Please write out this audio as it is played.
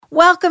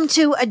Welcome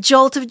to A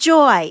Jolt of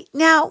Joy.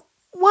 Now,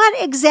 what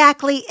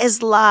exactly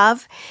is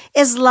love?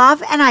 Is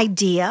love an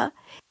idea?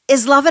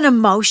 Is love an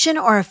emotion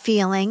or a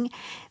feeling?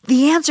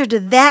 The answer to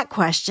that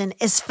question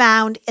is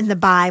found in the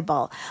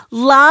Bible.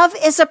 Love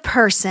is a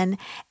person,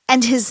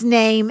 and his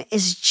name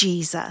is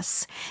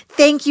Jesus.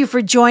 Thank you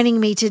for joining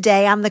me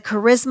today on the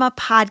Charisma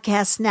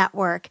Podcast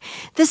Network.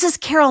 This is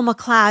Carol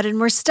McLeod, and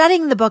we're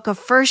studying the book of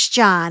 1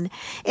 John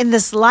in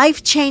this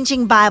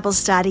life-changing Bible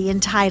study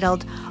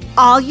entitled,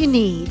 All You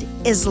Need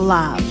is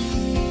Love.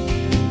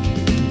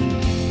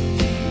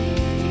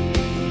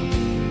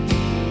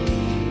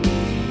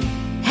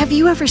 Have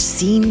you ever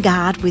seen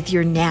God with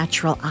your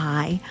natural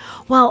eye?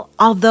 Well,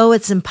 although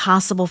it's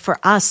impossible for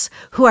us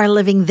who are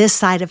living this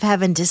side of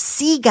heaven to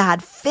see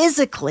God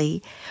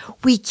physically,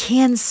 we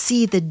can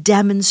see the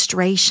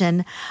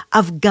demonstration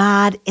of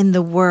God in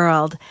the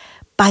world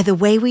by the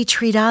way we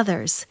treat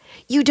others.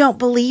 You don't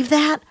believe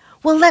that?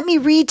 Well, let me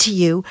read to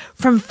you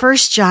from 1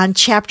 John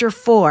chapter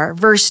 4,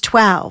 verse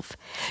 12.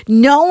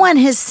 No one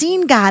has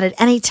seen God at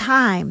any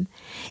time.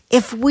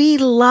 If we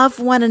love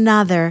one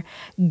another,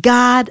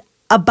 God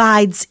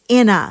abides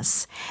in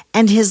us,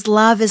 and his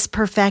love is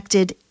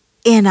perfected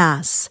in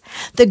us.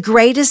 The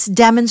greatest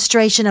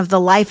demonstration of the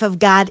life of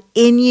God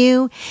in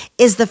you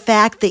is the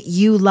fact that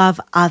you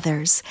love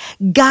others.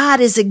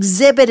 God is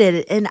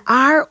exhibited in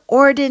our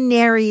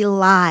ordinary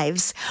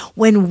lives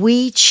when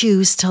we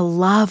choose to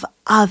love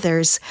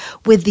others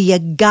with the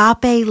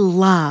agape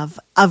love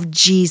of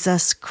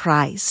Jesus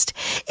Christ.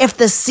 If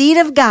the seed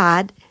of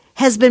God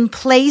has been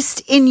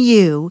placed in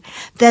you,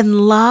 then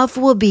love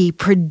will be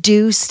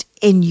produced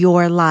in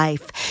your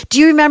life. Do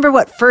you remember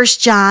what 1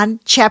 John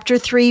chapter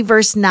 3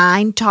 verse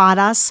 9 taught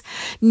us?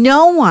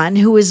 No one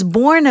who is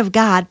born of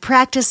God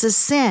practices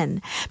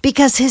sin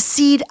because his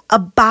seed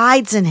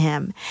abides in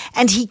him,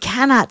 and he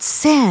cannot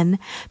sin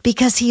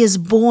because he is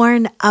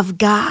born of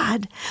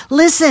God.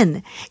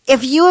 Listen,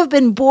 if you have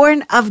been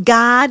born of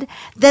God,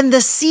 then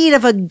the seed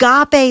of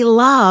agape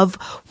love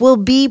will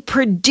be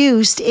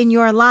produced in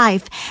your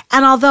life.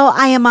 And although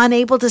I am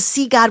unable to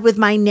see God with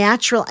my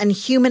natural and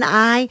human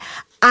eye,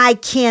 I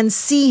can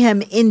see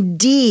him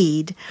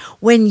indeed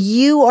when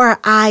you or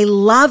I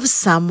love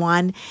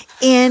someone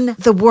in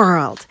the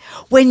world.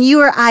 When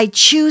you or I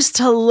choose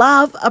to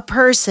love a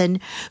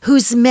person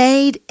who's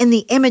made in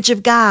the image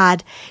of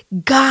God,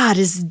 God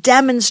is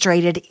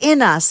demonstrated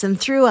in us and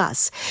through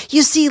us.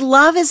 You see,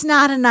 love is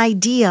not an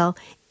ideal,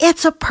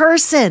 it's a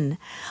person.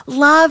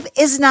 Love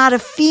is not a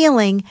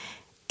feeling,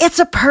 it's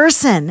a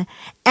person,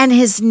 and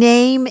his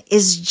name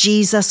is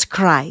Jesus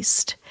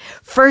Christ.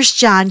 1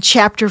 John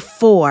chapter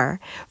 4,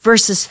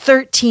 verses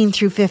 13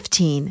 through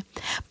 15.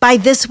 By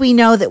this we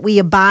know that we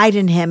abide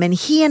in him and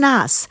he in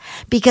us,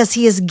 because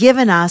he has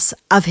given us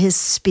of his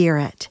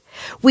Spirit.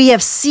 We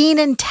have seen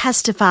and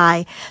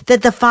testify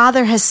that the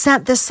Father has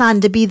sent the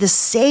Son to be the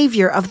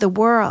Savior of the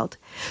world.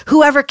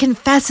 Whoever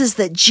confesses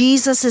that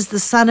Jesus is the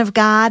Son of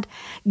God,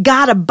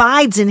 God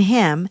abides in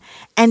him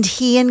and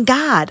he in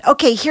God.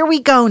 Okay, here we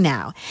go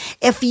now.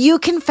 If you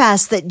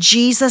confess that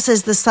Jesus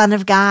is the Son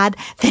of God,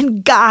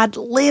 then God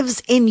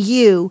lives in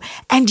you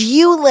and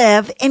you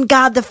live in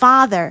God the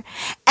Father.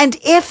 And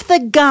if the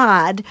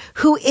God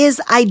who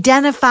is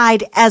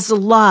identified as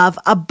love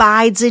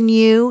abides in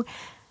you,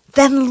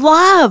 then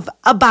love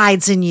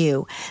abides in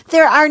you.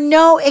 There are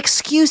no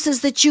excuses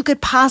that you could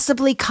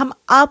possibly come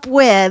up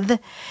with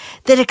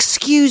that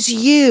excuse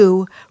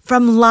you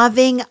from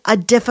loving a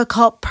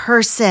difficult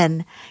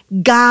person.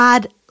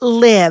 God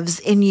lives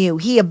in you.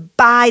 He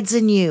abides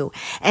in you,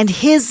 and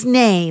his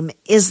name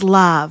is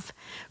love.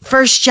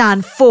 1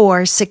 John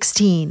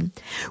 4:16.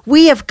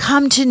 We have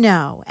come to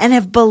know and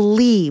have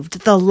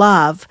believed the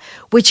love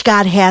which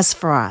God has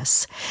for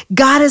us.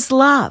 God is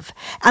love,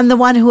 and the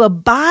one who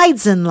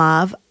abides in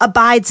love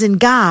abides in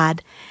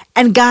God,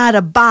 and God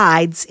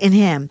abides in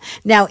him.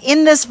 Now,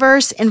 in this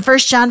verse, in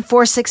 1 John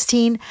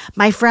 4:16,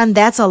 my friend,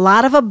 that's a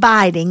lot of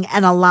abiding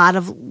and a lot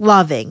of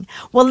loving.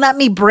 Well, let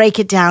me break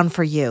it down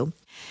for you.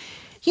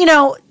 You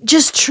know,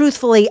 just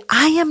truthfully,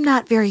 I am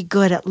not very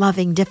good at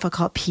loving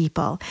difficult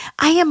people.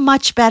 I am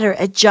much better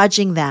at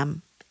judging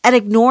them, at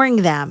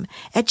ignoring them,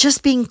 at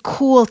just being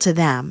cool to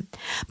them.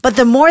 But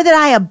the more that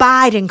I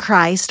abide in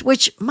Christ,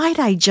 which might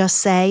I just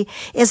say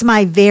is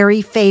my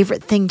very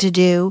favorite thing to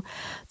do,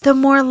 the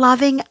more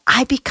loving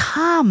I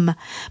become.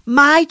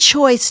 My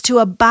choice to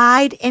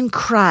abide in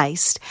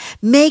Christ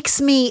makes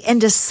me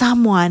into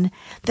someone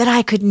that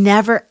I could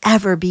never,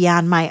 ever be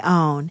on my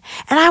own.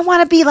 And I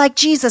want to be like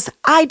Jesus.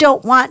 I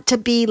don't want to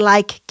be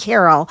like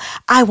Carol.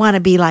 I want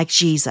to be like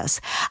Jesus.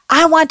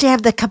 I want to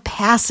have the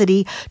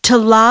capacity to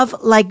love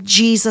like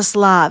Jesus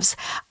loves.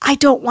 I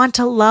don't want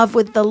to love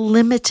with the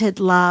limited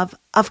love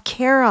of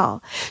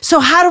Carol. So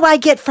how do I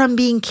get from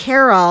being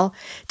Carol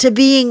to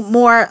being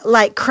more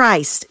like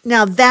Christ?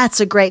 Now that's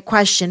a great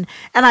question,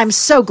 and I'm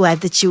so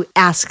glad that you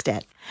asked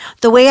it.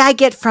 The way I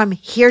get from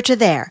here to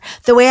there,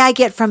 the way I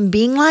get from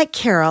being like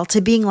Carol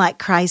to being like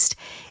Christ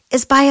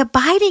is by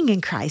abiding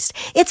in Christ.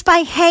 It's by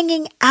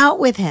hanging out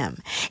with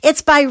him.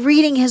 It's by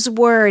reading his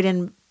word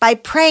and by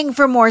praying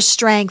for more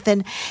strength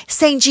and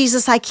saying,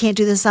 Jesus, I can't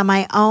do this on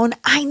my own.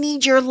 I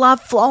need your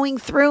love flowing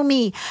through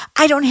me.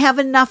 I don't have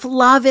enough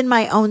love in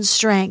my own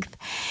strength.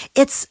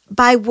 It's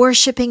by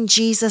worshiping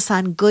Jesus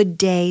on good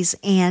days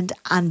and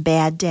on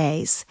bad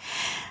days.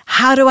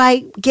 How do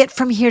I get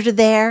from here to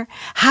there?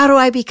 How do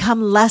I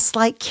become less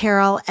like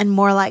Carol and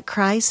more like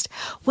Christ?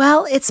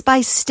 Well, it's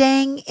by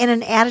staying in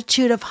an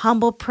attitude of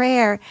humble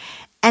prayer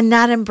and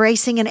not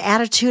embracing an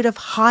attitude of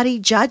haughty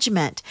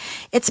judgment.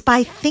 It's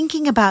by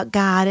thinking about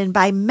God and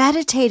by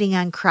meditating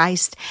on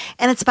Christ,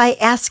 and it's by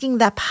asking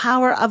the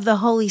power of the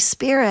Holy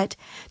Spirit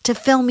to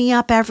fill me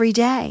up every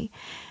day.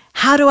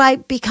 How do I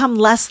become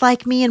less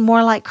like me and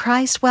more like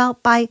Christ? Well,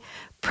 by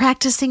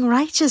practicing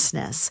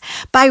righteousness,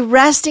 by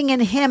resting in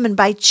Him and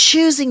by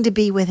choosing to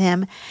be with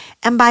Him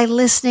and by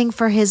listening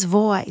for His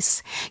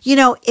voice. You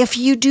know, if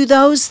you do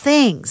those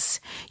things,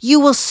 you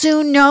will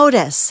soon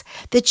notice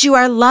that you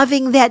are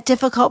loving that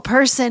difficult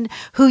person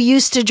who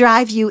used to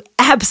drive you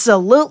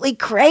absolutely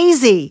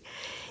crazy.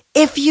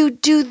 If you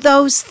do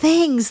those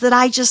things that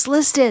I just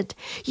listed,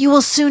 you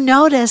will soon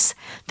notice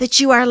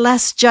that you are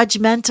less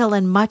judgmental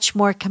and much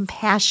more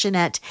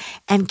compassionate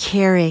and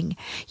caring.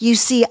 You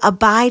see,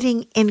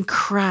 abiding in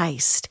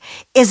Christ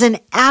is an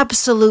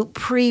absolute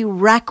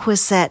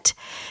prerequisite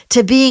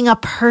to being a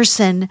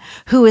person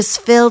who is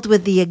filled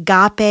with the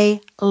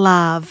agape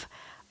love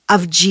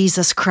of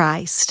Jesus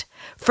Christ.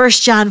 1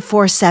 John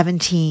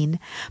 4:17,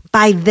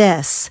 by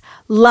this,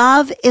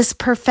 love is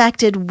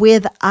perfected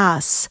with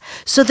us,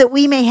 so that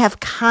we may have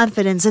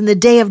confidence in the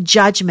day of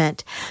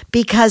judgment,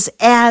 because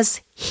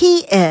as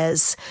He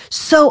is,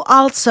 so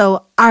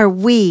also are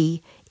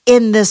we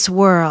in this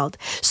world.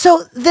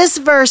 So this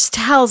verse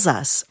tells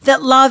us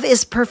that love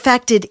is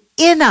perfected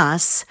in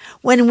us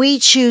when we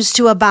choose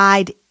to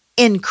abide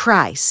in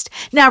Christ.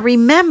 Now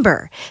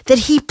remember that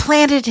He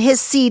planted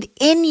His seed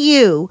in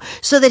you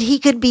so that He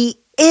could be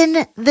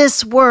in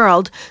this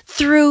world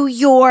through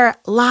your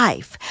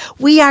life.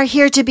 We are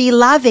here to be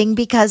loving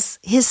because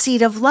His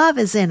seed of love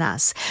is in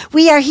us.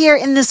 We are here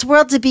in this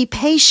world to be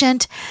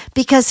patient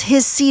because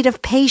His seed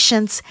of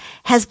patience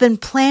has been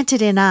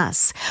planted in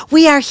us.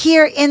 We are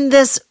here in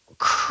this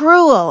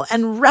cruel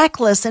and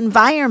reckless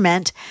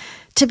environment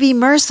to be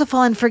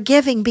merciful and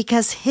forgiving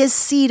because His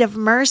seed of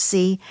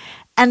mercy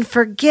and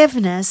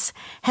forgiveness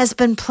has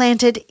been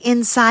planted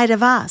inside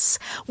of us.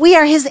 We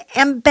are His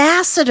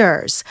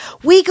ambassadors.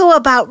 We go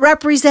about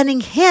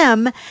representing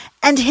Him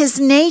and His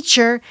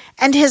nature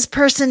and His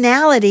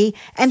personality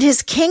and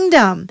His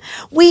kingdom.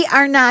 We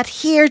are not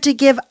here to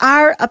give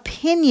our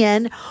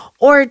opinion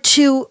or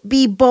to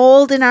be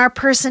bold in our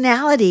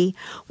personality.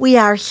 We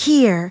are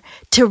here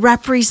to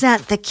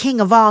represent the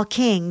King of all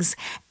kings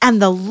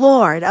and the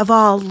Lord of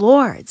all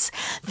lords.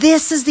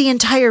 This is the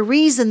entire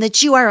reason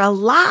that you are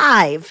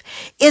alive,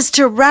 is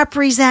to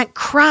represent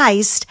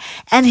Christ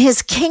and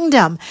His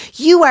kingdom.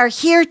 You are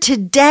here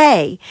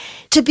today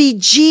to be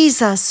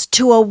Jesus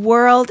to a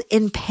world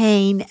in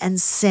pain and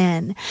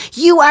sin.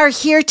 You are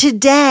here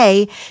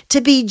today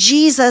to be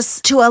Jesus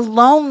to a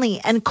lonely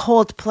and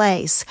cold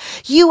place.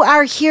 You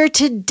are here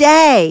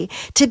today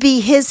to be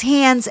His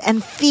hands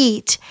and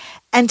feet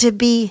and to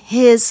be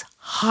His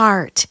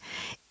heart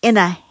in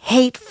a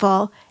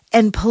hateful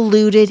and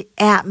polluted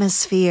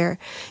atmosphere.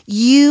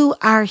 You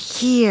are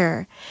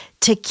here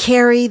to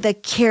carry the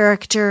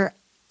character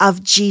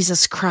of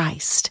Jesus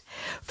Christ.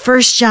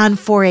 1 John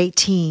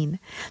 4:18,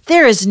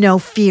 there is no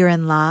fear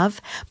in love,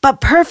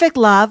 but perfect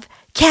love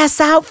casts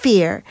out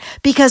fear,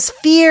 because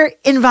fear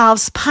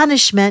involves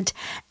punishment,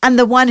 and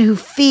the one who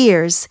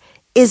fears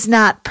is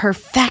not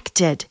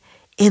perfected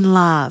in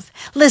love.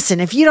 Listen,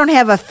 if you don't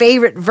have a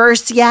favorite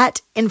verse yet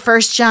in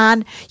 1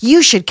 John,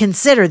 you should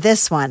consider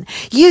this one.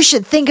 You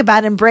should think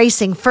about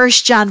embracing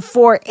 1 John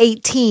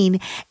 4:18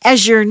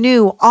 as your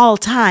new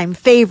all-time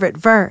favorite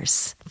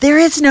verse. There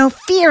is no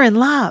fear in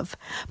love,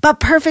 but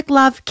perfect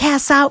love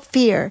casts out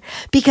fear,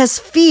 because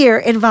fear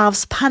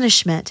involves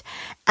punishment,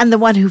 and the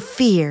one who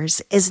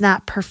fears is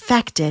not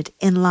perfected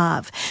in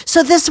love.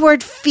 So this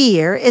word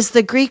fear is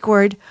the Greek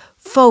word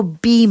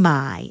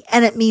phobemai,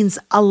 and it means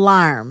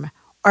alarm,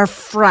 or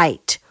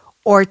fright,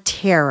 or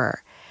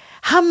terror.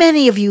 How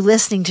many of you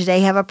listening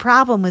today have a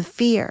problem with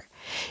fear?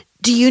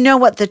 Do you know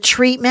what the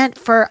treatment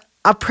for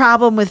a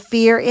problem with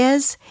fear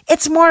is?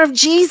 It's more of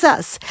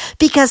Jesus,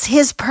 because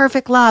His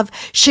perfect love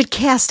should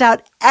cast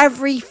out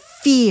every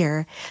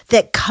fear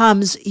that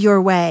comes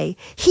your way.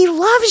 He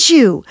loves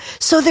you,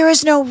 so there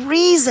is no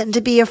reason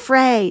to be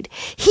afraid.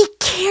 He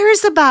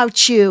cares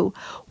about you.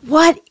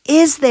 What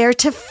is there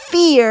to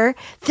fear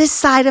this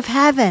side of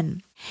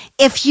heaven?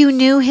 If you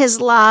knew His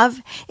love,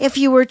 if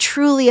you were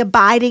truly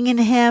abiding in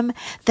Him,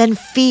 then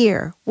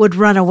fear would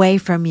run away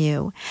from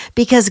you,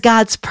 because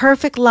God's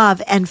perfect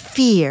love and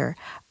fear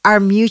are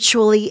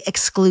mutually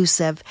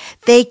exclusive.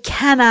 They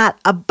cannot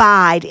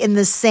abide in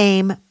the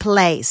same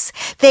place.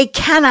 They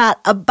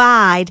cannot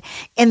abide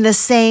in the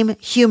same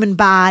human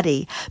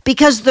body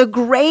because the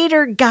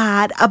greater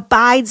God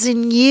abides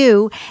in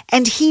you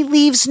and he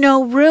leaves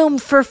no room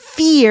for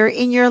fear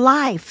in your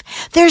life.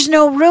 There's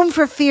no room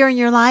for fear in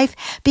your life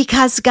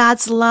because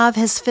God's love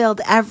has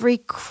filled every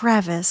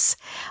crevice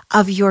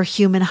of your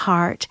human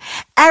heart.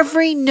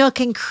 Every nook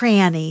and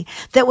cranny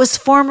that was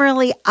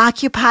formerly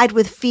occupied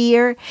with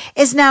fear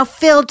is now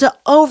filled to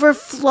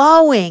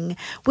overflowing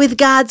with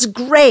God's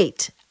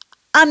great,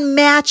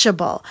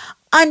 unmatchable,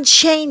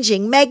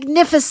 unchanging,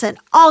 magnificent,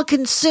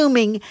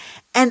 all-consuming,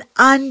 and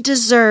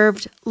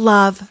undeserved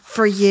love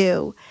for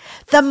you.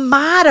 The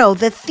motto,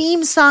 the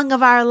theme song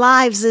of our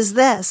lives is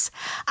this: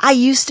 I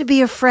used to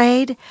be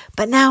afraid,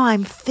 but now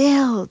I'm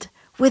filled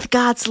with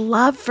God's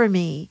love for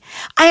me.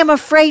 I am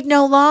afraid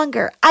no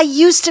longer. I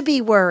used to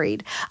be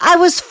worried. I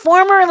was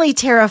formerly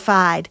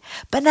terrified,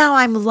 but now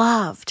I'm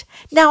loved.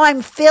 Now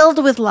I'm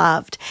filled with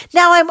love.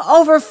 Now I'm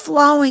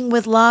overflowing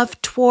with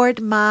love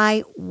toward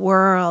my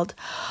world.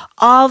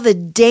 All the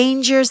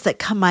dangers that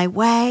come my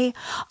way,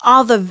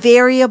 all the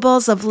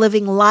variables of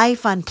living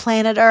life on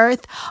planet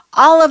Earth,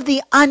 all of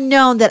the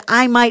unknown that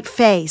I might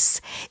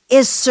face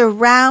is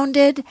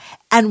surrounded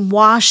and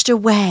washed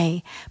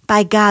away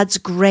by God's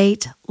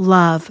great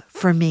love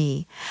for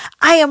me.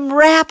 I am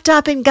wrapped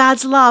up in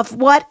God's love.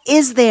 What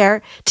is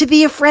there to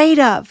be afraid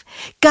of?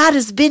 God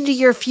has been to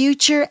your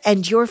future,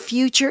 and your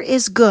future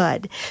is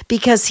good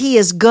because he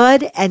is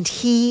good and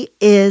he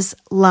is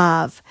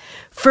love.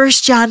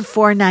 1 John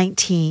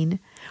 4:19,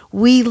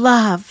 we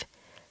love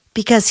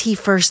because he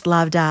first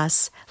loved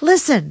us.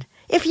 Listen,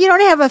 if you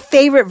don't have a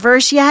favorite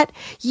verse yet,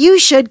 you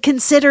should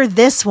consider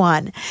this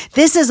one.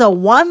 This is a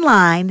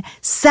one-line,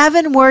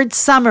 7-word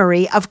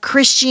summary of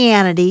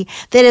Christianity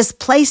that is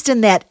placed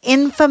in that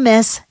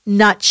infamous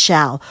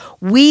nutshell.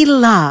 We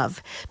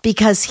love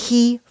because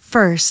he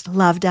first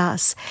loved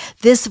us.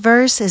 This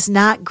verse is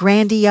not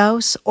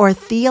grandiose or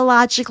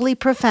theologically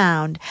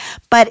profound,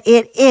 but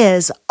it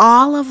is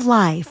all of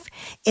life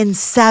in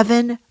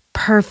 7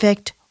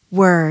 perfect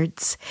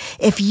words.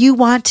 If you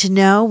want to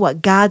know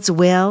what God's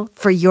will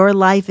for your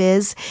life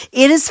is,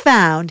 it is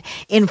found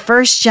in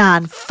 1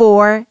 John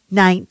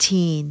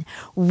 4:19.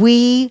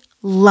 We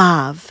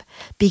love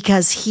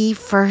because he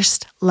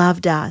first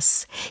loved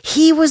us.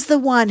 He was the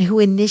one who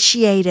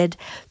initiated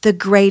the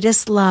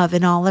greatest love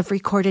in all of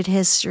recorded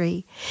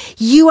history.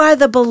 You are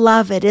the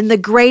beloved in the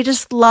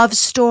greatest love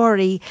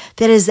story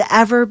that has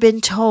ever been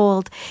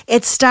told.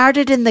 It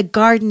started in the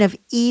Garden of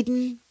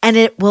Eden, and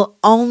it will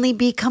only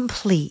be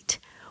complete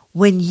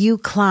when you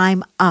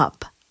climb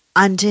up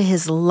unto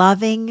his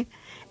loving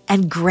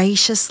and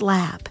gracious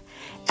lap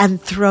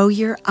and throw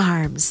your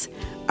arms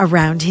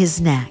around his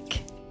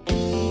neck.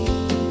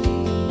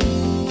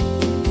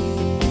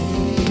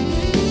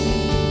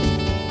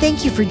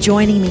 Thank you for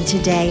joining me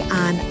today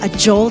on A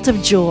Jolt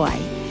of Joy.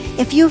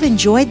 If you've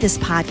enjoyed this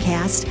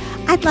podcast,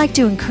 I'd like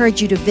to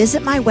encourage you to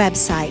visit my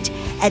website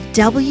at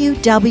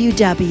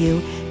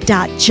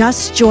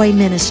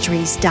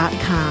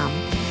www.justjoyministries.com.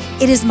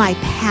 It is my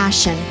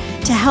passion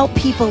to help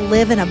people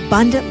live an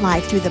abundant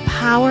life through the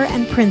power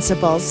and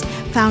principles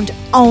found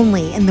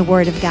only in the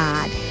Word of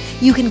God.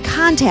 You can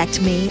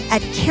contact me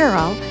at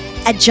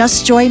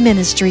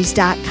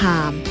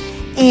carol@justjoyministries.com.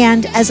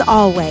 And as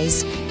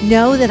always,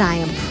 know that I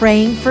am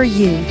praying for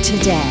you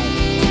today.